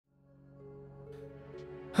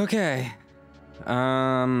Okay.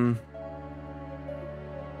 I'm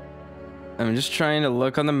just trying to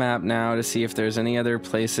look on the map now to see if there's any other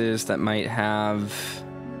places that might have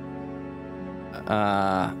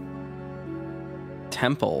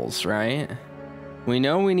temples, right? We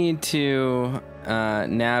know we need to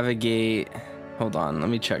navigate. Hold on, let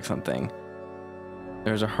me check something.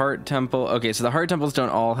 There's a heart temple. Okay, so the heart temples don't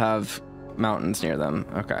all have mountains near them.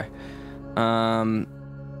 Okay.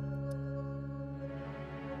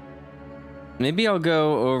 Maybe I'll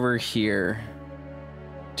go over here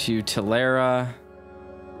to Caldera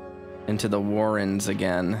and to the Warrens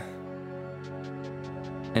again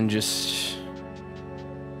and just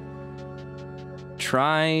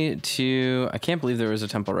try to... I can't believe there was a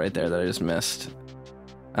temple right there that I just missed.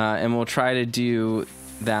 And we'll try to do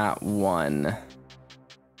that one.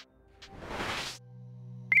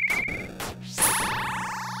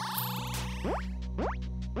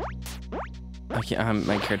 I can't,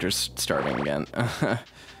 my character's starting again.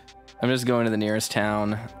 I'm just going to the nearest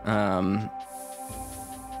town.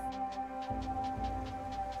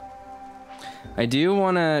 I do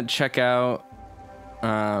want to check out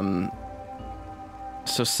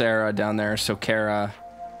Socera down there, Socera,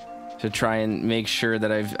 to try and make sure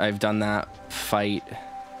that I've done that fight.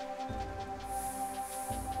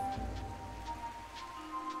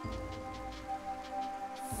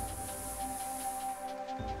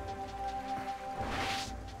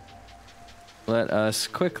 Let us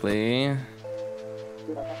quickly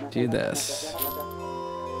do this.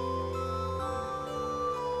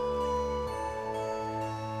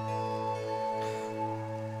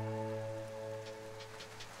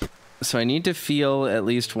 So I need to feel at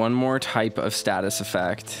least one more type of status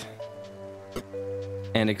effect.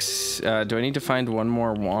 And do I need to find one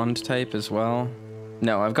more wand type as well?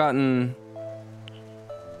 No, I've gotten...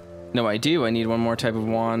 No, I do. I need one more type of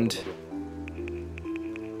wand.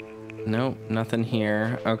 Nope, nothing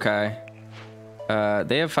here. Okay.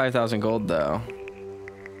 They have 5,000 gold though.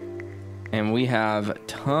 And we have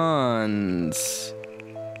tons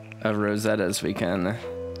of Rosettas we can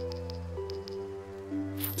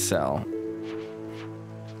sell.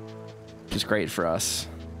 Which is great for us.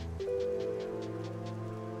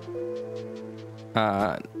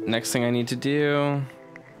 Next thing I need to do...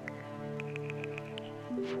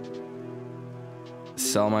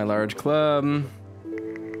 Sell my large club.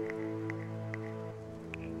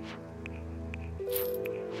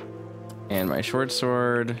 And my short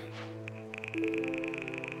sword.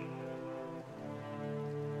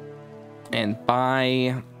 And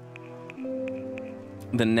buy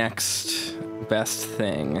the next best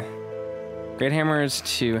thing. Great hammer is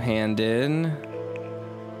two-handed.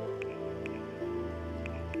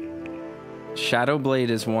 Shadow blade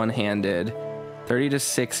is one-handed. 30 to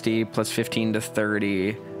 60 plus 15 to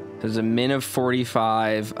 30. There's a min of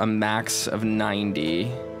 45, a max of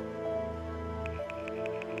 90.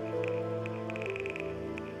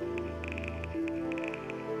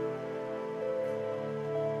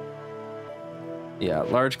 Yeah,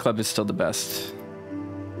 large club is still the best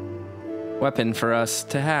weapon for us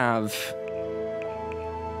to have.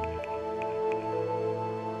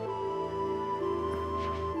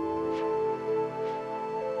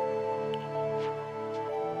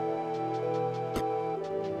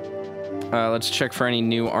 Let's check for any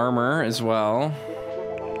new armor as well.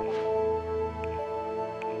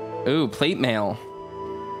 Ooh, plate mail.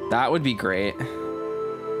 That would be great.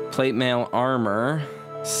 Plate mail armor,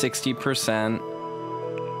 60%.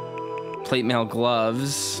 Plate mail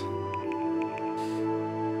gloves.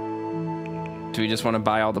 Do we just want to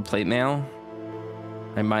buy all the plate mail?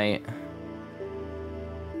 I might.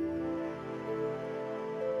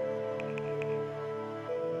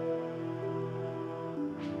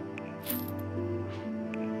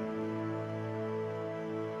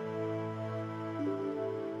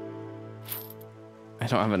 I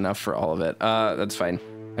don't have enough for all of it. That's fine.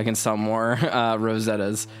 I can sell more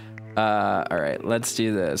Rosettas. All right, let's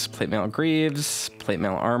do this. Plate mail greaves, plate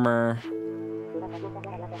mail armor.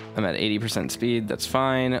 I'm at 80% speed, that's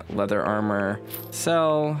fine. Leather armor,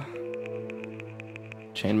 sell.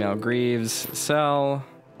 Chainmail greaves, sell.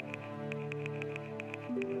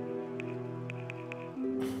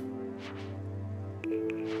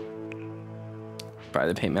 Buy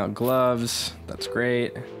the paint mail gloves, that's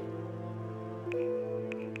great.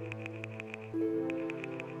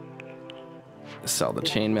 Sell the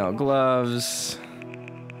chainmail gloves.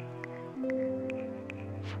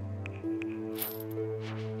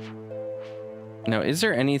 Now, is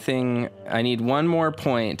there anything... I need one more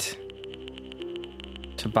point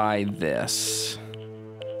to buy this.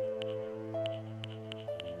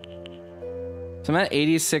 So I'm at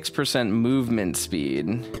 86% movement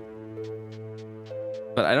speed.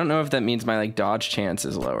 But I don't know if that means my like dodge chance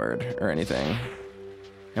is lowered or anything.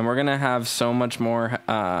 And we're gonna have so much more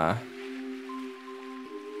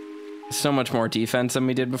defense than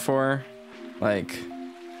we did before. Like,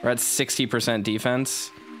 we're at 60% defense.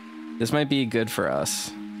 This might be good for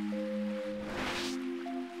us.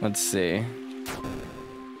 Let's see.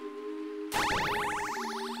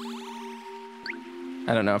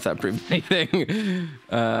 I don't know if that proved anything.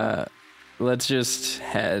 Let's just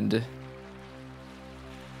head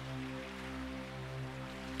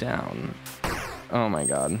down. Oh my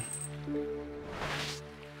god.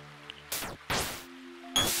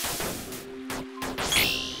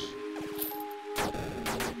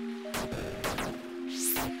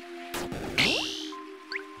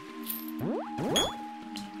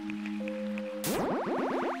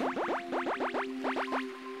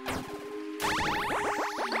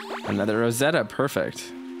 Another Rosetta,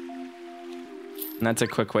 perfect. And that's a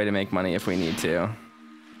quick way to make money if we need to.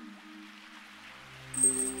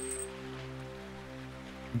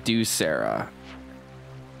 Do Sarah.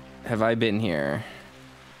 Have I been here?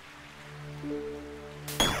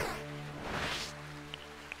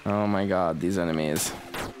 Oh my god, these enemies.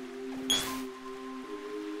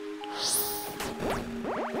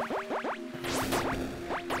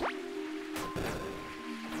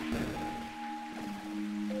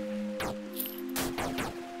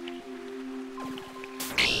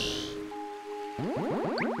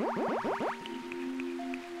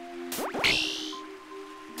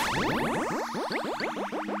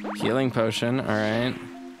 Healing potion, alright.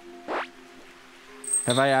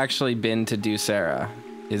 Have I actually been to Do Sarah,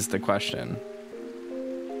 is the question.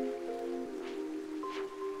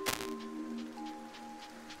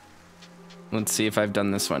 Let's see if I've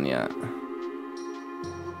done this one yet.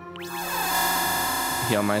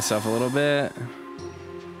 Heal myself a little bit.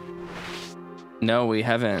 No, we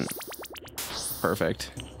haven't.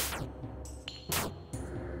 Perfect.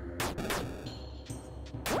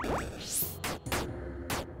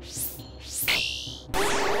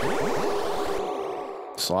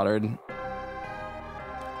 Slaughtered.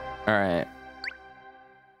 All right.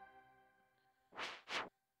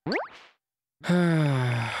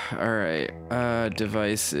 All right.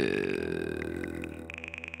 Devices.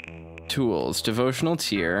 Tools. Devotional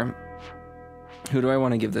tier. Who do I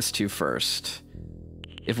want to give this to first?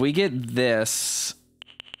 If we get this,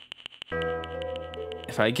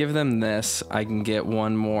 if I give them this, I can get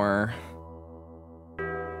one more.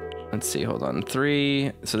 Let's see, hold on.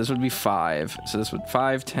 3. So this would be 5. So this would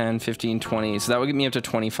 5, 10, 15, 20. So that would get me up to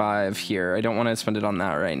 25 here. I don't want to spend it on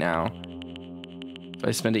that right now. If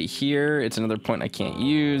I spend it here, it's another point I can't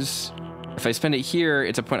use. If I spend it here,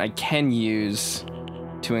 it's a point I can use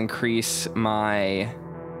to increase my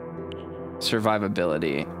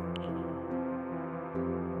survivability.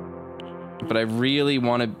 But I really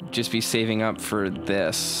want to just be saving up for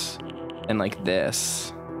this and like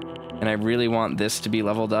this. And I really want this to be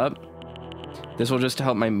leveled up. This will just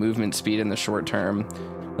help my movement speed in the short term.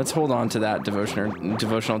 Let's hold on to that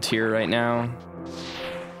devotional tier right now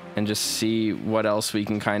and just see what else we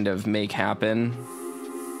can kind of make happen.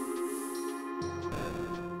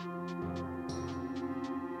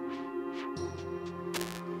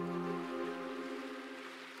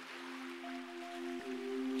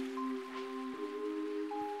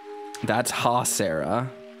 That's Ha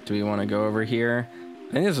Sarah. Do we want to go over here?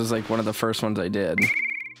 I think this was like one of the first ones I did.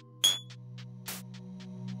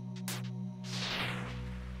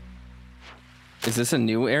 Is this a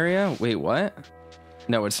new area? Wait, what?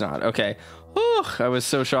 No, it's not. Okay. Whew, I was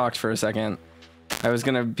so shocked for a second. I was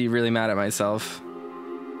gonna be really mad at myself.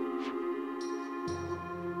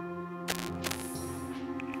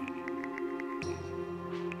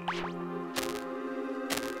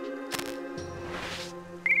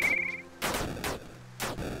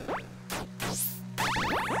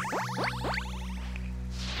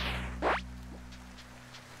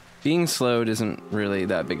 Being slowed isn't really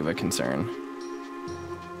that big of a concern.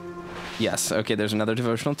 Yes, okay, there's another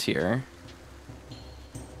devotional tier.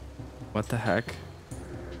 What the heck?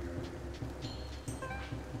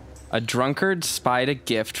 A drunkard spied a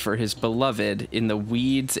gift for his beloved in the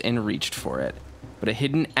weeds and reached for it, but a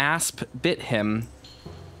hidden asp bit him.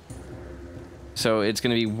 So it's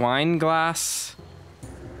gonna be wine glass,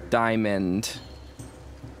 diamond,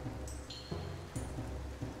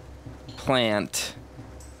 plant,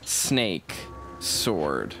 snake,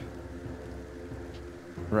 sword.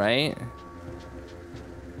 Right?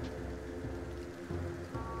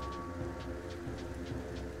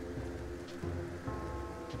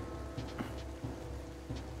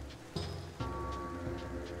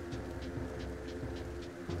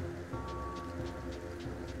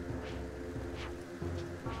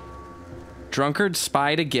 Drunkard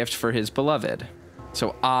spied a gift for his beloved.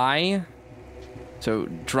 So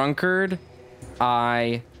drunkard,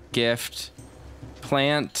 I, gift,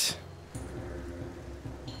 plant.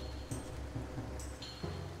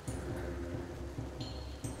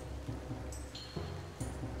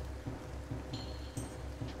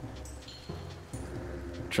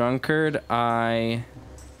 Drunkard, I,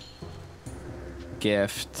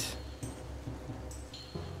 gift,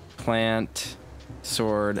 plant,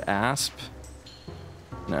 sword, asp.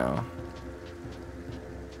 No.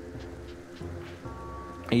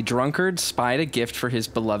 A drunkard spied a gift for his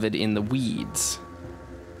beloved in the weeds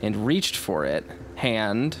and reached for it.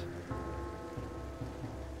 Hand.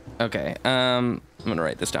 Okay, I'm gonna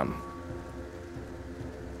write this down.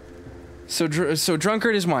 So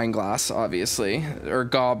drunkard is wine glass, obviously, or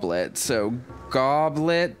goblet. So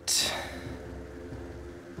goblet.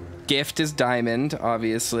 Gift is diamond,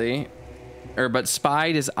 obviously. But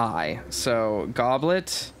spied is eye. So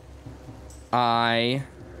goblet, eye,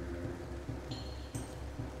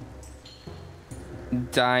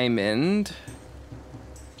 diamond,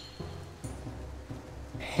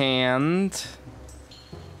 hand,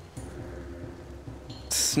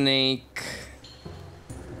 snake,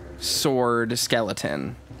 sword,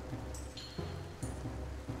 skeleton.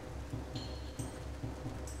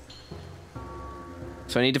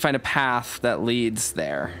 So I need to find a path that leads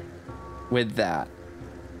there with that.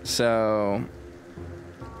 So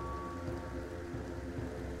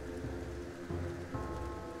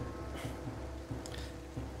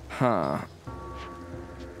let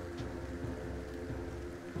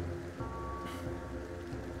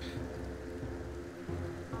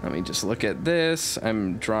me just look at this.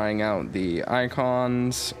 I'm drawing out the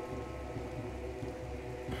icons.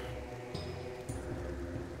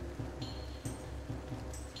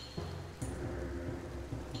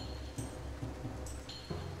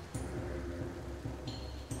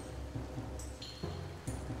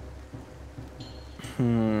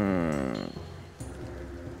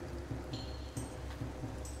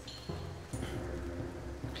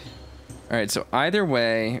 All right, so either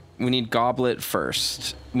way, we need goblet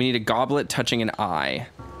first. We need a goblet touching an eye.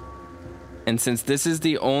 And since this is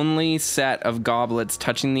the only set of goblets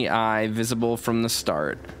touching the eye visible from the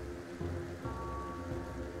start,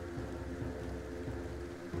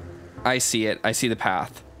 I see it. I see the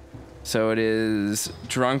path. So it is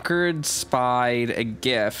drunkard spied a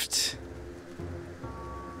gift.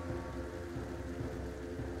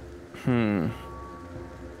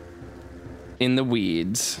 In the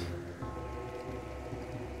weeds.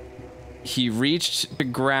 He reached to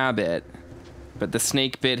grab it, but the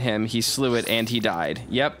snake bit him. He slew it and he died.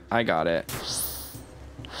 Yep, I got it.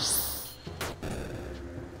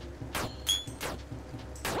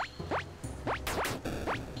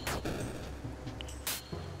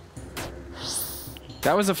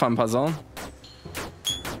 That was a fun puzzle.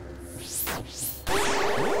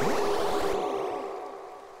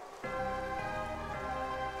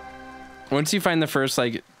 Once you find the first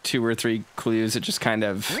like 2 or 3 clues, it just kind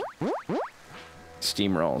of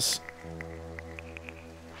steamrolls.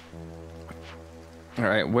 All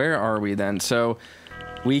right, where are we then? So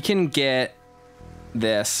we can get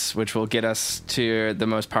this, which will get us to the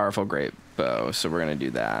most powerful great bow. So we're gonna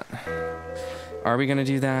do that. Are we gonna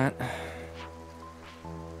do that?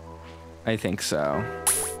 I think so.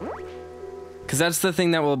 Because that's the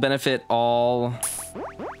thing that will benefit all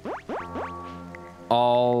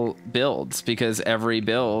builds, because every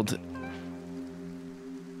build...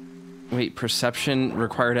 Wait, perception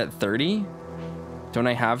required at 30? Don't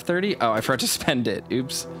I have 30? Oh, I forgot to spend it.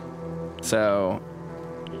 Oops. So,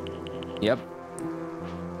 yep.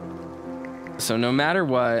 So no matter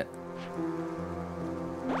what,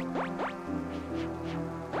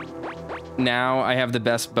 now I have the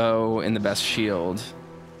best bow and the best shield.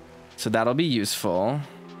 So that'll be useful.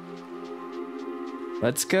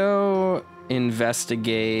 Let's go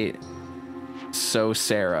investigate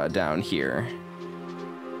Sarah down here.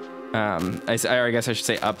 I guess I should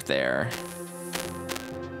say up there.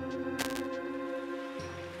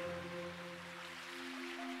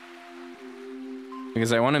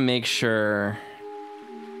 Because I want to make sure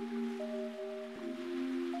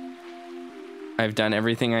I've done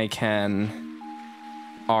everything I can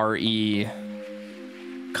RE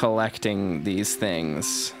collecting these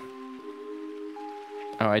things.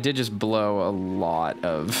 Oh, I did just blow a lot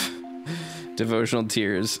of devotional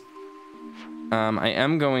tears. I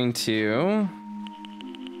am going to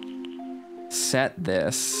set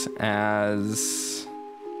this as...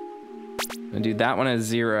 I'm gonna do that one as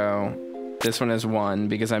 0, this one as 1,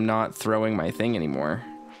 because I'm not throwing my thing anymore.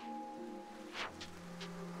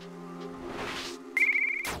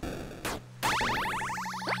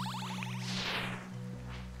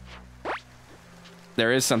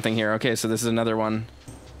 There is something here. Okay, so this is another one.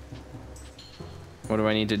 What do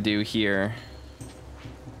I need to do here?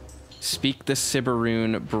 Speak the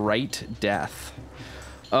Sibiroon Bright Death.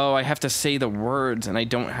 Oh, I have to say the words, and I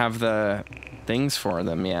don't have the things for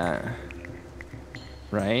them yet.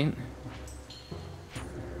 Right?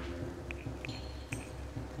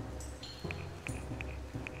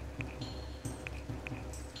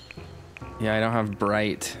 Yeah, I don't have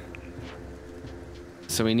bright.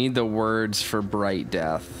 So we need the words for Bright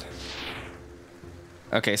Death.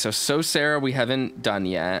 Okay, so Sarah we haven't done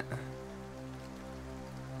yet.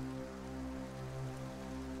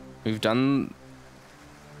 We've done...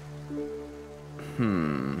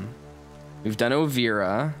 We've done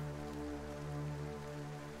Ovira.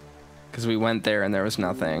 Because we went there and there was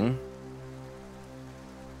nothing.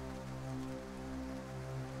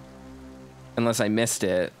 Unless I missed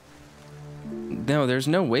it. No, there's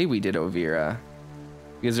no way we did Ovira.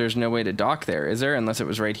 Because there's no way to dock there, is there? Unless it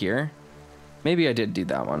was right here. Maybe I did do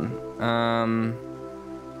that one.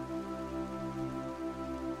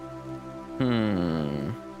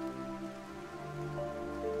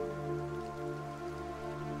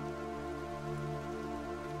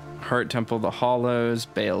 Heart Temple, the Hollows,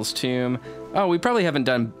 Baal's Tomb. Oh, we probably haven't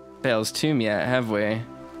done Baal's Tomb yet, have we?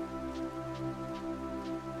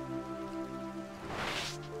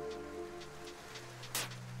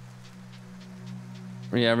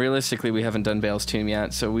 Yeah, realistically, we haven't done Baal's Tomb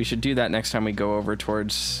yet, so we should do that next time we go over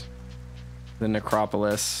towards the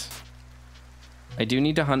necropolis. I do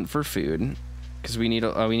need to hunt for food, because we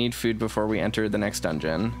need food before we enter the next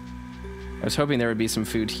dungeon. I was hoping there would be some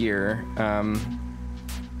food here,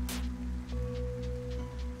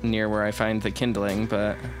 near where I find the kindling,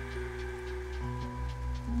 but...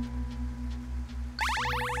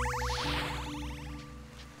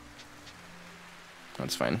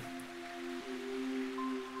 That's fine.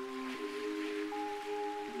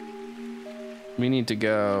 We need to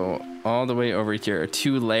go all the way over here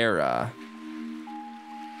to Lara.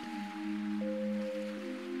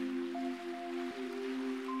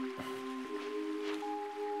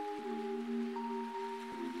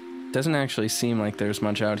 Doesn't actually seem like there's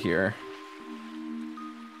much out here.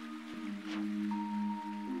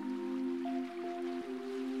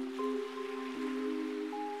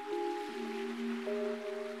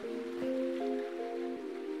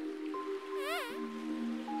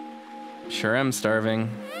 Sure am starving.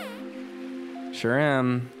 Sure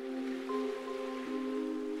am.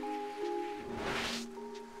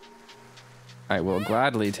 I will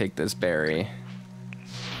gladly take this berry.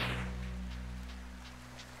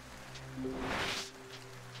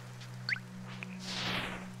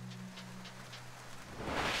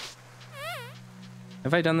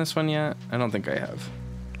 Have I done this one yet? I don't think I have.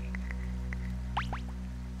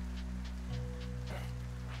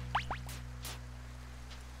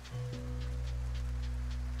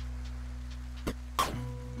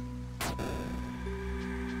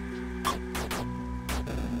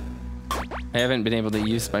 I haven't been able to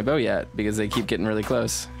use my bow yet because they keep getting really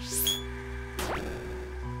close.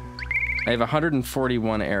 I have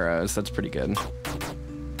 141 arrows. That's pretty good.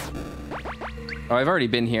 Oh, I've already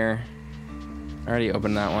been here. I already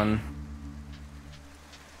opened that one.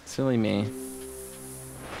 Silly me.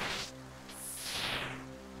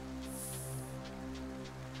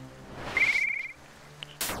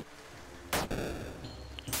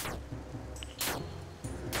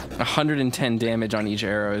 A 110 damage on each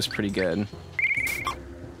arrow is pretty good.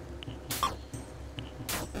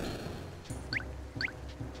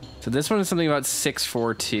 So this one is something about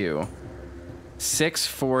 642. 6,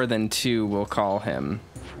 4, then 2 we'll call him.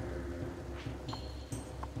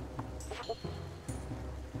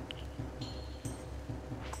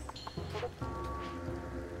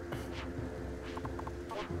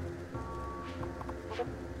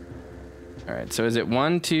 Alright, so is it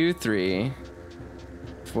 1, 2, 3,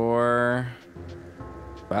 4,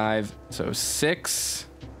 5, so 6,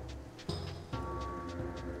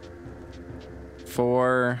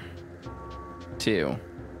 4, 2.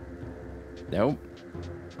 Nope.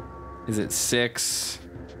 Is it 6,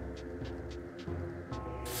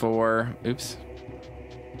 4, oops.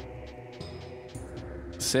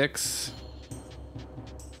 6,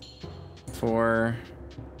 4,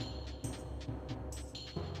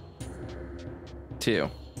 2.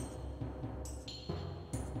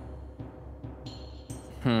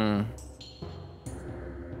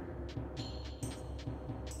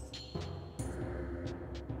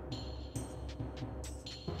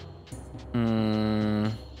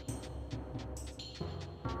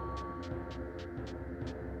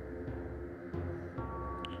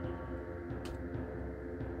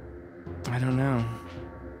 I don't know.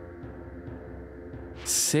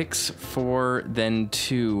 6, 4, then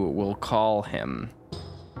 2 will call him.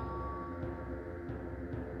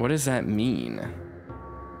 What does that mean?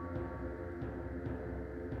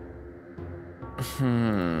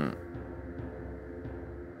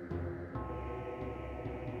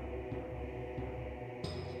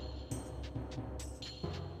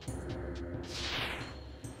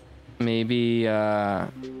 Maybe, I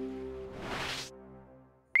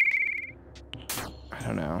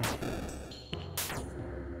don't know.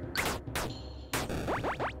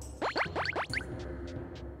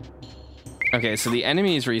 Okay, so the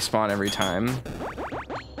enemies respawn every time.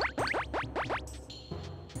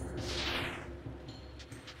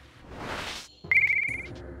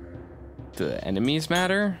 Do the enemies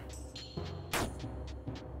matter?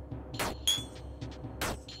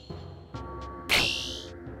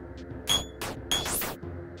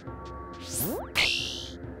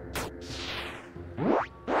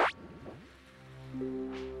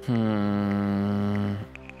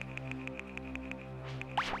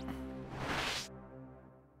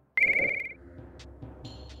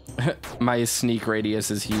 My sneak radius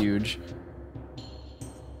is huge.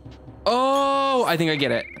 Oh, I think I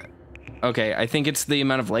get it. Okay, I think it's the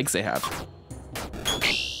amount of legs they have.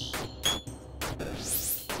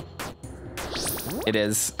 It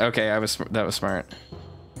is. Okay, that was smart.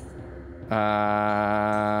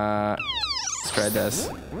 Let's try this.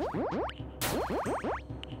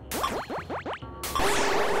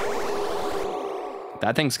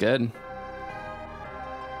 That thing's good.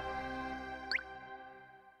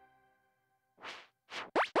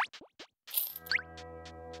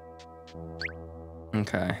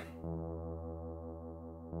 Okay.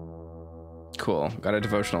 Cool. Got a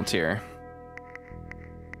devotional tier.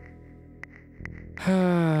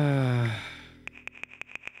 Yeah,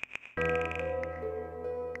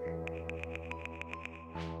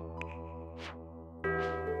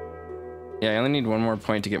 I only need one more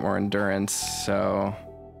point to get more endurance, so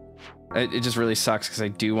it just really sucks because I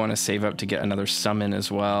do want to save up to get another summon as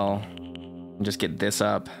well and just get this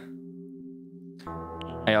up.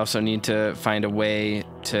 I also need to find a way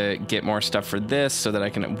to get more stuff for this so that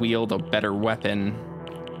I can wield a better weapon.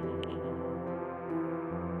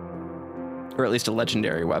 Or at least a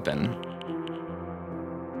legendary weapon.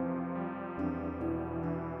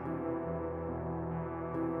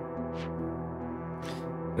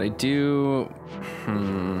 But I do...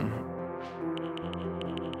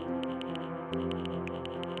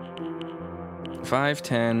 5,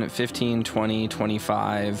 10, 15, 20,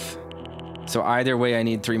 25... So either way, I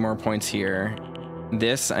need 3 more points here.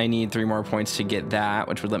 This, I need 3 more points to get that,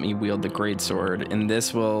 which would let me wield the greatsword. And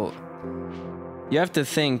this will... You have to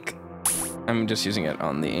think... I'm just using it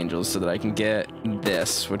on the angels so that I can get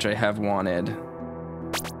this, which I have wanted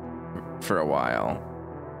for a while.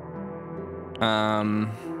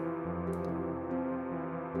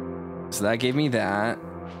 So that gave me that.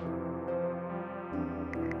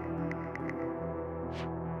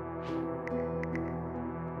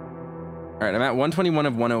 All right, I'm at 121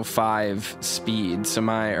 of 105 speed, so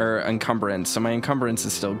or encumbrance, so my encumbrance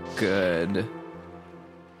is still good.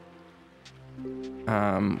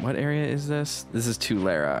 What area is this? This is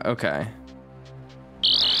Tulera, okay.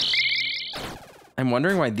 I'm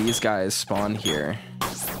wondering why these guys spawn here.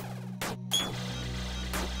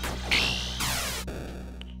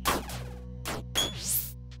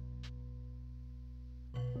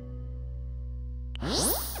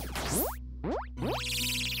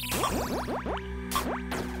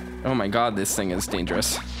 Oh my god, this thing is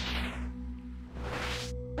dangerous.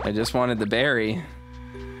 I just wanted the berry.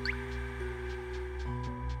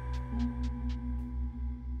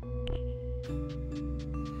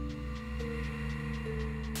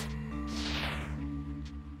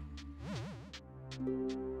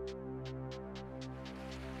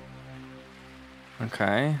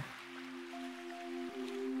 Okay.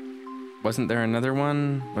 Wasn't there another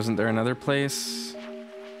one? Wasn't there another place?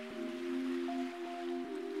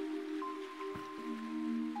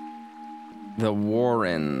 The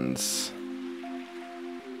Warrens.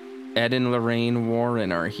 Ed and Lorraine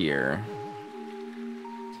Warren are here.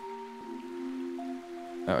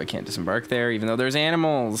 Oh, I can't disembark there, even though there's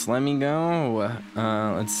animals. Let me go.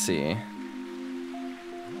 Let's see.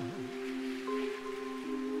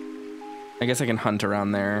 I guess I can hunt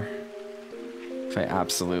around there if I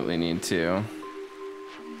absolutely need to.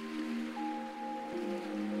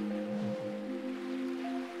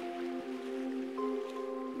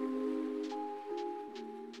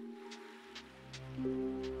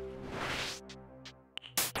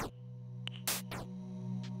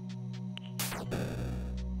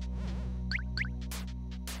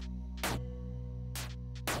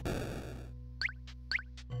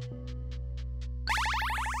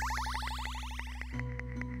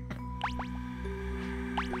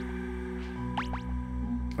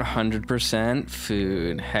 100%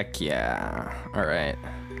 food. Heck yeah. All right.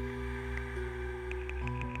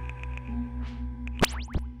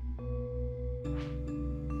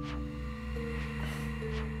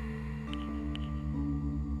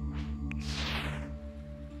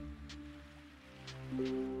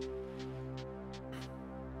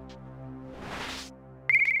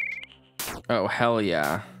 Oh, hell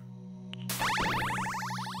yeah.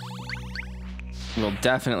 We'll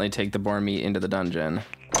definitely take the boar meat into the dungeon.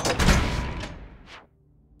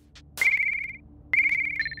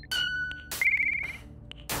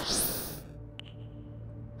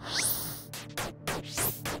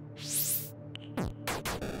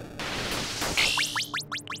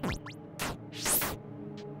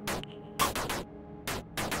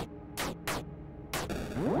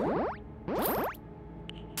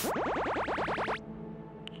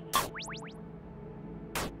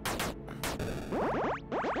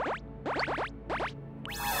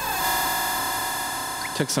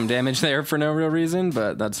 Took some damage there for no real reason,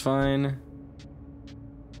 but that's fine.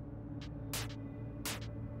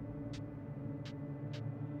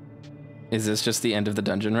 Is this just the end of the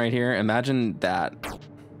dungeon right here? Imagine that.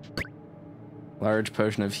 Large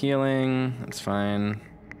potion of healing, that's fine.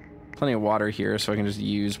 Plenty of water here, so I can just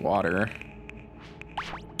use water.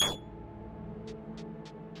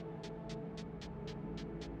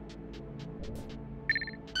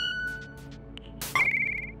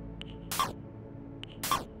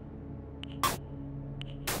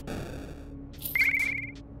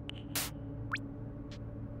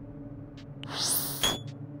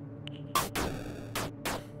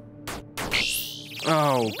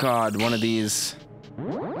 Oh God, one of these.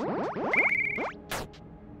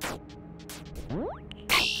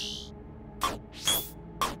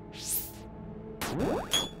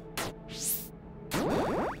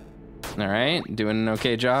 All right, doing an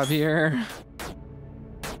okay job here.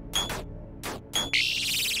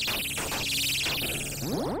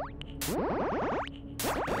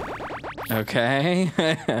 Okay.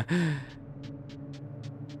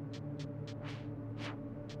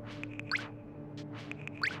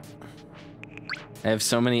 I have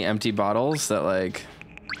so many empty bottles that, like,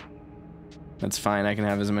 that's fine. I can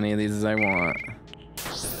have as many of these as I want.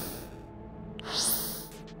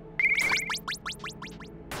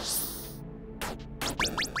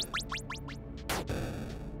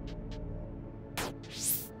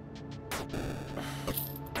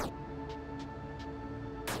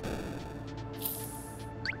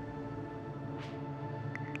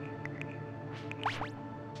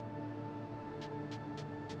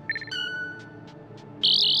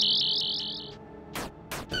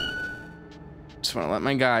 Just want to let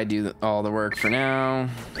my guy do all the work for now.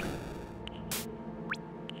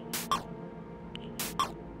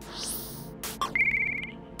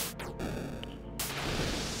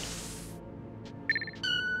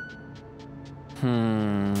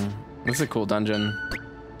 This is a cool dungeon.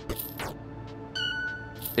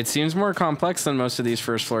 It seems more complex than most of these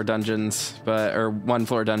first floor dungeons, but, or one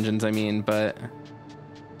floor dungeons, I mean, but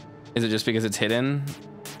is it just because it's hidden?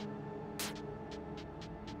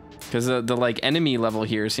 Because the like enemy level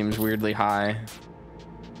here seems weirdly high.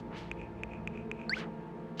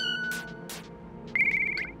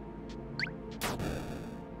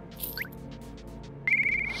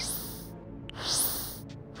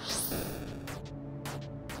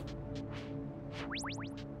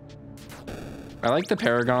 I like the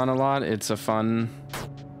Paragon a lot. It's a fun,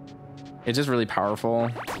 it's just really powerful.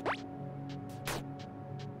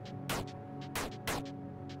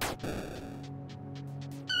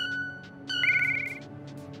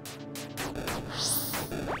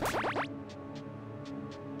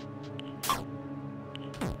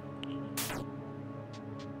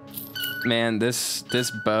 Man, this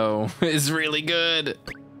bow is really good.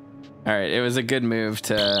 All right, it was a good move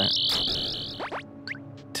to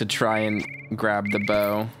try and grab the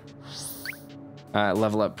bow.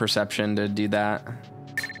 Level up perception to do that.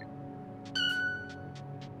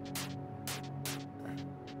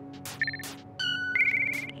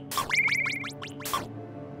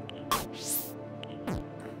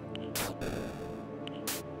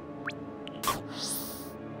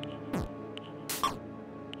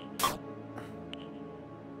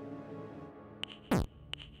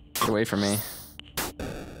 Get away from me.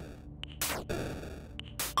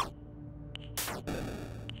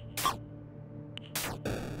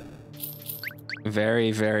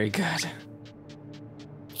 Very, very good.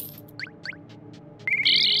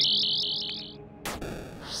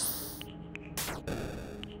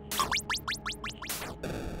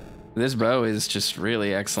 This bow is just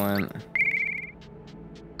really excellent.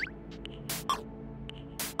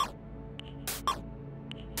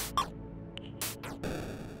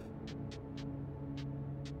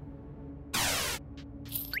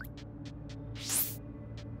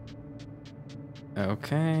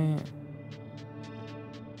 Okay.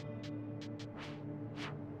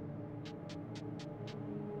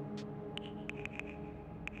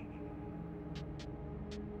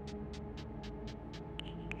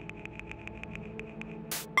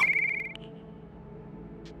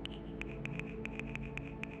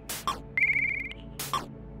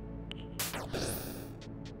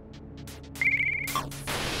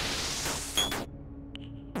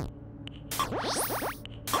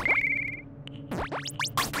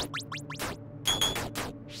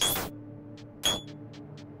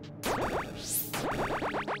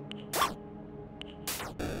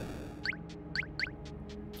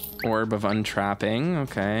 Orb of untrapping,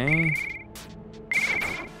 okay.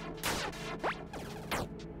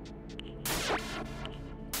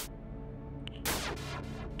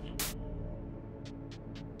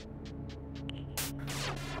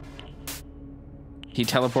 He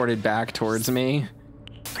teleported back towards me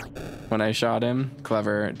when I shot him.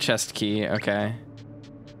 Clever. Chest key, okay.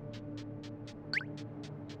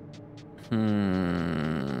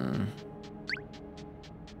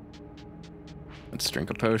 Let's drink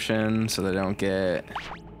a potion so they don't get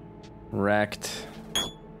wrecked.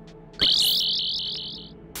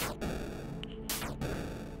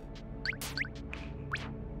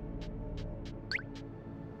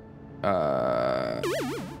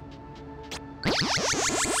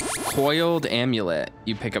 Coiled amulet.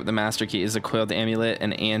 You pick up the master key. Is a coiled amulet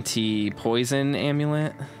an anti-poison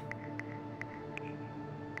amulet?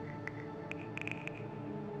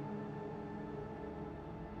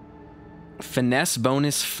 Finesse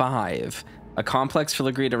bonus 5. A complex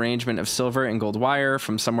filigreed arrangement of silver and gold wire.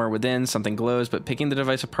 From somewhere within, something glows, but picking the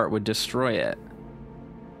device apart would destroy it.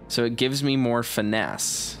 So it gives me more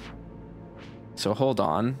finesse. So hold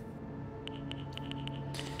on.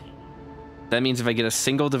 That means if I get a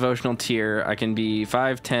single devotional tier, I can be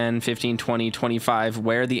 5, 10, 15, 20, 25,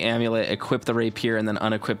 wear the amulet, equip the rapier, and then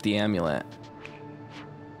unequip the amulet.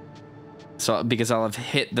 So because I'll have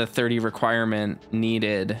hit the 30 requirement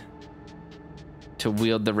needed to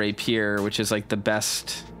wield the rapier, which is like the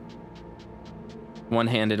best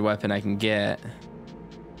one-handed weapon I can get.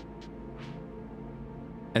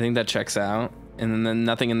 I think that checks out. And then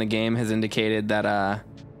nothing in the game has indicated that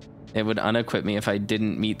it would unequip me if I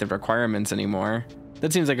didn't meet the requirements anymore.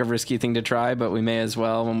 That seems like a risky thing to try, but we may as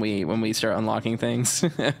well when we start unlocking things.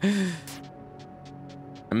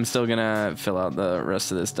 I'm still gonna fill out the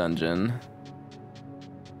rest of this dungeon.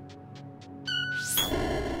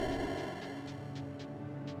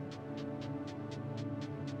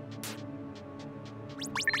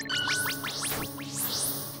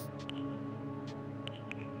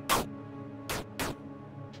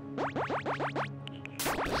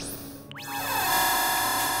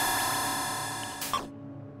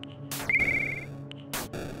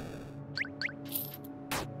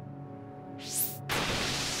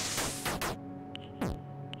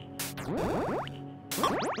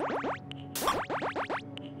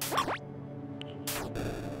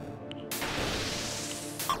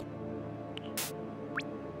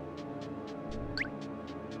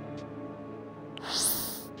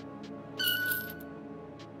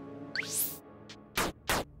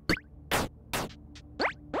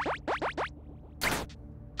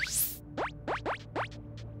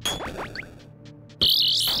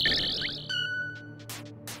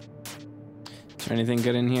 Anything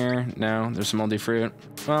good in here? No, there's some moldy fruit.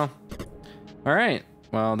 Well, all right.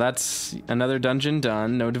 Well, that's another dungeon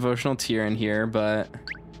done. No devotional tier in here, but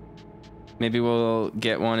maybe we'll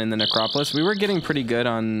get one in the necropolis. We were getting pretty good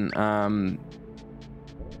on,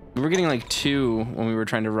 we were getting like 2 when we were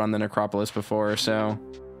trying to run the necropolis before, so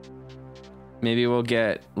maybe we'll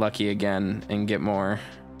get lucky again and get more.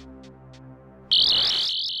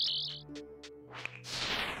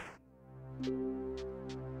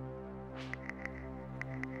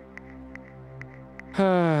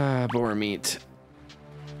 Boar meat.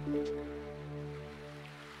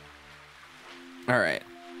 All right.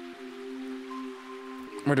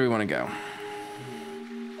 Where do we want to go?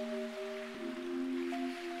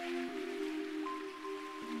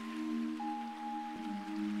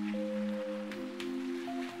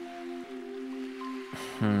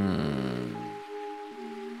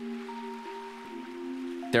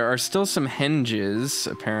 There are still some henges,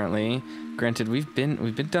 apparently. Granted, we've been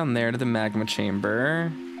down there to the magma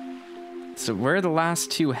chamber. So where are the last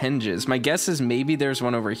 2 henges? My guess is maybe there's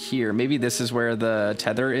one over here. Maybe this is where the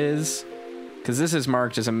tether is, because this is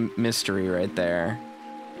marked as a mystery right there.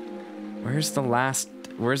 Where's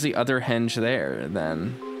the other henge there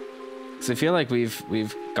then? Because I feel like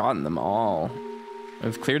we've gotten them all.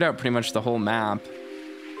 We've cleared out pretty much the whole map.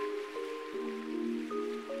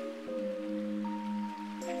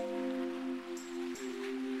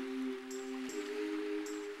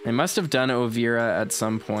 I must have done Ovira at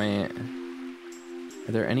some point.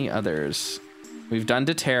 Are there any others? We've done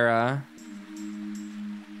Deterra.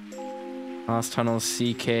 Lost Tunnel,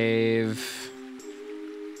 Sea Cave.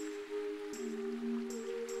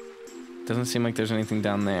 Doesn't seem like there's anything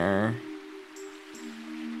down there.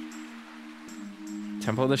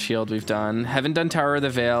 Temple of the Shield we've done. Haven't done Tower of the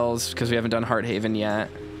Veils because we haven't done Hearthaven yet.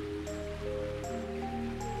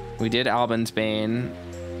 We did Albin's Bane.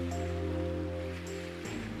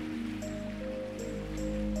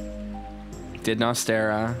 Did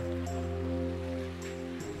Nostera.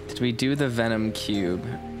 Did we do the Venom Cube?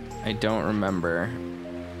 I don't remember.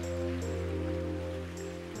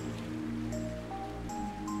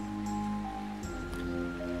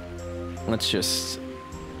 Let's just...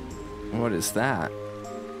 What is that?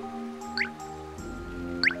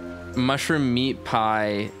 Mushroom Meat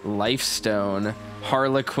Pie, Lifestone,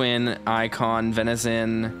 Harlequin, Icon,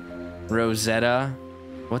 Venison, Rosetta.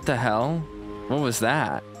 What the hell? What was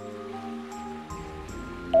that?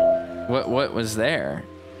 What was there?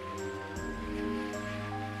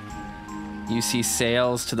 You see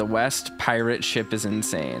sails to the west. Pirate ship is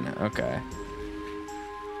insane. Okay.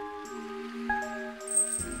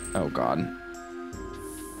 Oh god.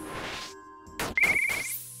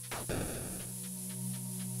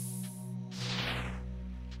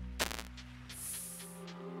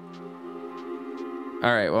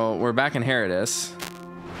 All right, well, we're back in Herodis.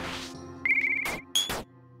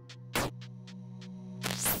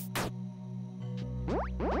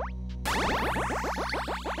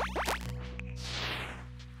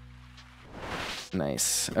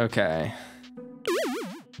 Nice. Okay.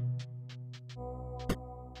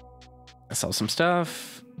 I sell some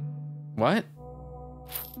stuff. What?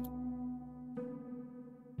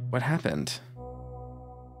 What happened?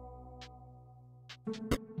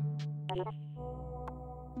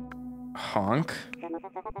 Honk?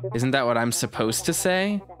 Isn't that what I'm supposed to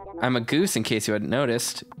say? I'm a goose, in case you hadn't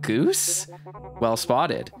noticed. Goose? Well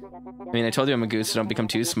spotted. I mean, I told you I'm a goose, so don't become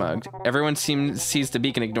too smug. Everyone sees the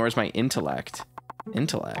beak and ignores my intellect.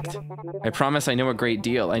 Intellect? I promise I know a great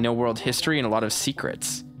deal. I know world history and a lot of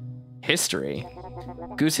secrets. History?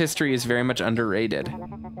 Goose history is very much underrated.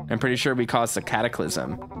 I'm pretty sure we caused a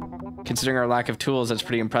cataclysm. Considering our lack of tools, that's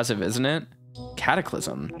pretty impressive, isn't it?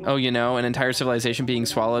 Cataclysm. Oh, you know, an entire civilization being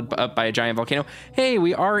swallowed up by a giant volcano. Hey,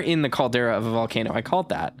 we are in the caldera of a volcano. I called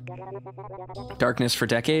that. Darkness for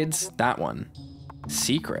decades? That one.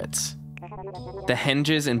 Secrets. The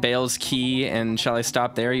henges and Bale's key, and shall I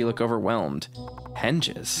stop there? You look overwhelmed.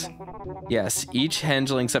 Henges? Yes, each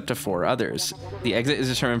henge links up to 4 others. The exit is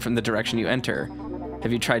determined from the direction you enter.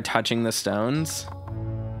 Have you tried touching the stones?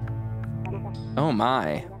 Oh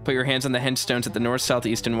my. Put your hands on the henge stones at the north, south,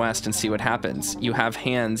 east, and west and see what happens. You have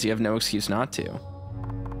hands, you have no excuse not to.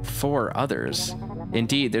 4 others.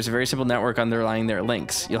 Indeed, there's a very simple network underlying their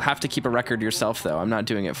links. You'll have to keep a record yourself, though. I'm not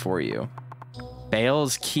doing it for you.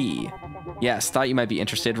 Bale's key. Yes, thought you might be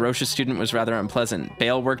interested. Roche's student was rather unpleasant.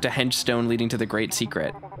 Bale worked a henge stone leading to the great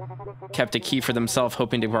secret. Kept a key for themselves,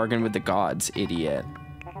 hoping to bargain with the gods. Idiot.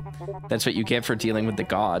 That's what you get for dealing with the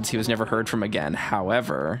gods. He was never heard from again.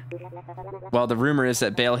 However... Well, the rumor is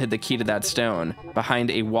that Bale hid the key to that stone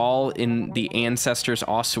behind a wall in the ancestors'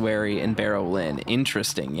 ossuary in Barrow Lynn.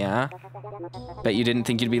 Interesting, yeah? Bet you didn't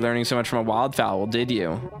think you'd be learning so much from a wildfowl, did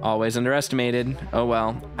you? Always underestimated. Oh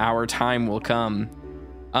well, our time will come.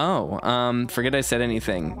 Oh, forget I said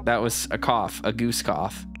anything. That was a cough, a goose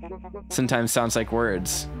cough. Sometimes sounds like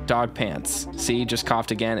words. Dog pants. See, just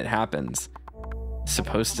coughed again, it happens.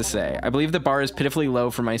 Supposed to say. I believe the bar is pitifully low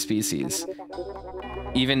for my species.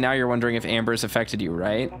 Even now you're wondering if amber has affected you,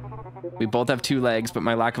 right? We both have 2 legs, but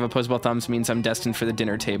my lack of opposable thumbs means I'm destined for the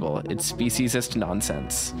dinner table. It's speciesist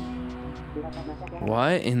nonsense.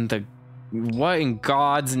 What in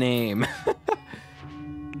God's name?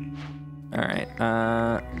 All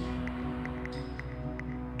right,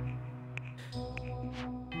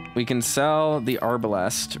 we can sell the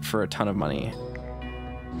arbalest for a ton of money,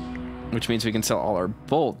 which means we can sell all our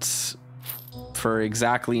bolts for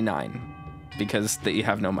exactly 9. Because they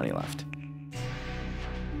have no money left.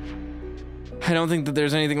 I don't think that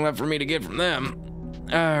there's anything left for me to get from them.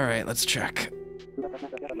 All right, let's check.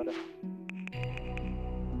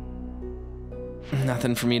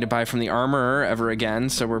 Nothing for me to buy from the armorer ever again,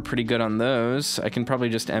 so we're pretty good on those. I can probably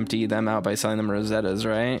just empty them out by selling them Rosettas,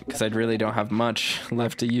 right? Because I really don't have much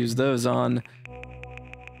left to use those on.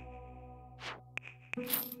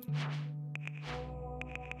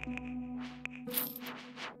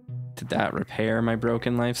 Did that repair my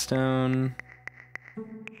broken lifestone?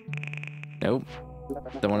 Nope.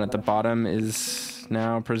 The one at the bottom is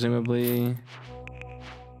now presumably...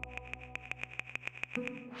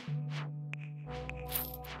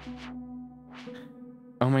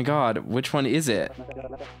 Oh my god, which one is it?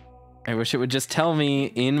 I wish it would just tell me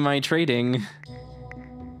in my trading.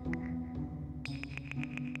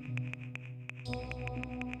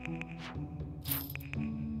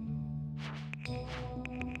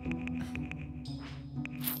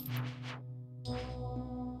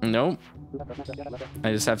 Nope.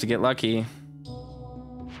 I just have to get lucky.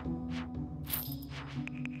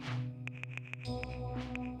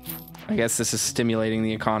 I guess this is stimulating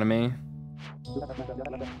the economy.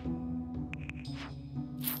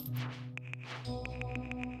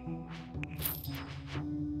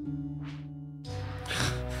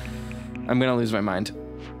 I'm gonna lose my mind.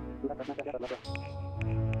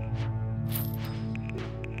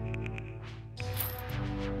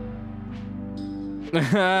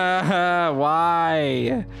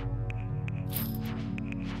 Why?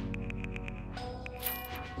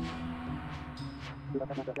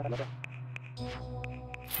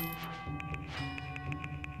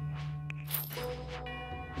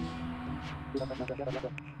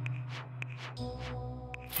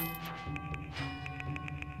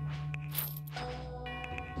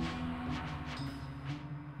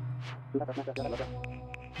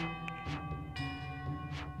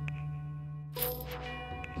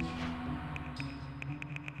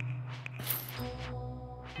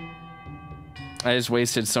 I just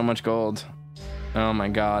wasted so much gold. Oh my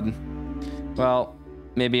god. Well,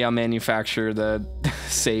 maybe I'll manufacture the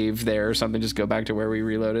save there or something. Just go back to where we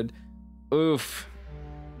reloaded. Oof.